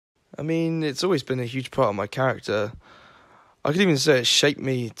I mean, it's always been a huge part of my character. I could even say it shaped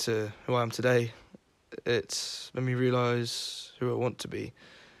me to who I am today. It's made me realise who I want to be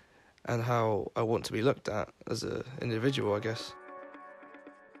and how I want to be looked at as an individual, I guess.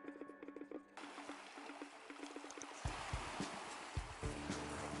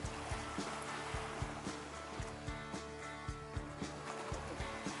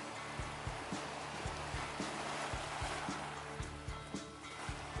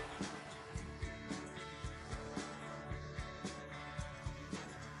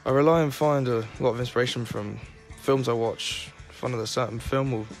 I rely and find a lot of inspiration from films I watch. Find that a certain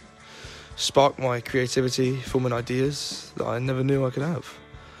film will spark my creativity, forming ideas that I never knew I could have.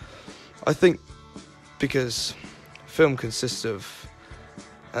 I think because film consists of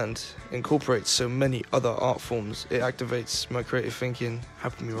and incorporates so many other art forms, it activates my creative thinking,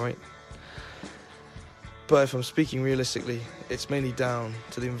 helping me write. But if I'm speaking realistically, it's mainly down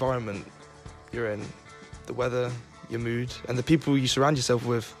to the environment you're in, the weather, your mood, and the people you surround yourself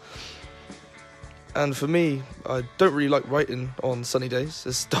with. And for me, I don't really like writing on sunny days,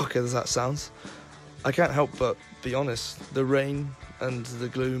 as dark as that sounds. I can't help but be honest, the rain and the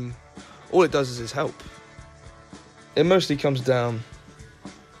gloom, all it does is help. It mostly comes down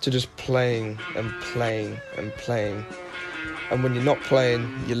to just playing and playing and playing. And when you're not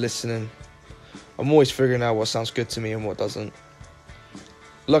playing, you're listening. I'm always figuring out what sounds good to me and what doesn't.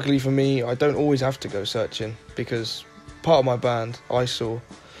 Luckily for me, I don't always have to go searching, because part of my band,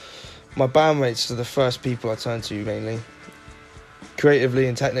 my bandmates are the first people I turn to mainly. Creatively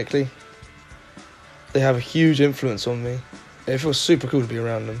and technically, they have a huge influence on me. It feels super cool to be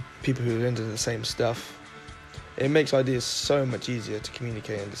around them, people who are into the same stuff. It makes ideas so much easier to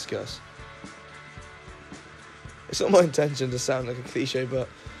communicate and discuss. It's not my intention to sound like a cliche, but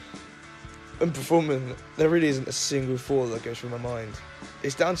when performing, there really isn't a single thought that goes through my mind.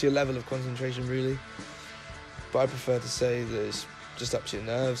 It's down to your level of concentration, really. But I prefer to say that it's just up to your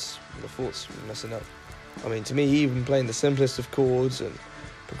nerves and the thoughts messing up. I mean, to me, even playing the simplest of chords and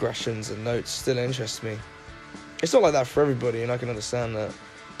progressions and notes still interests me. It's not like that for everybody, and I can understand that.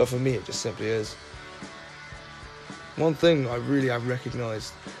 But for me, it just simply is. One thing I really have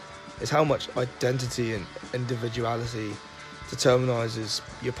recognised is how much identity and individuality determines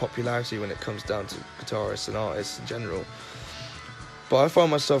your popularity when it comes down to guitarists and artists in general. But I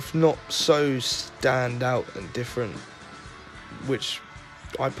find myself not so stand out and different, which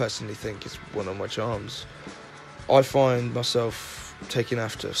I personally think is one of my charms. I find myself taking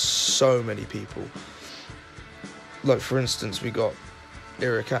after so many people. Like, for instance, we got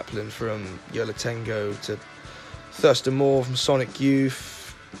Ira Kaplan from Yola Tango to Thurston Moore from Sonic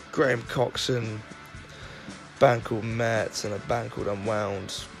Youth, Graham Coxon, a band called Mets and a band called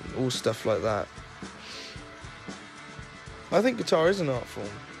Unwound, all stuff like that. I think guitar is an art form,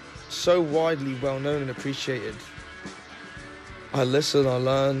 so widely well known and appreciated. I listen, I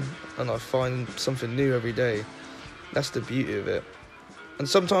learn, and I find something new every day. That's the beauty of it. And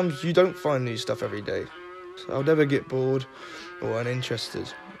sometimes you don't find new stuff every day. So I'll never get bored or uninterested.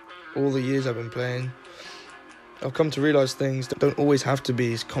 All the years I've been playing, I've come to realise things that don't always have to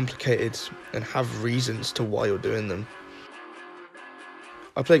be as complicated and have reasons to why you're doing them.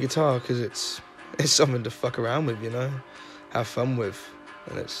 I play guitar because it's something to fuck around with, have fun with,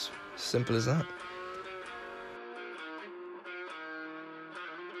 and it's simple as that.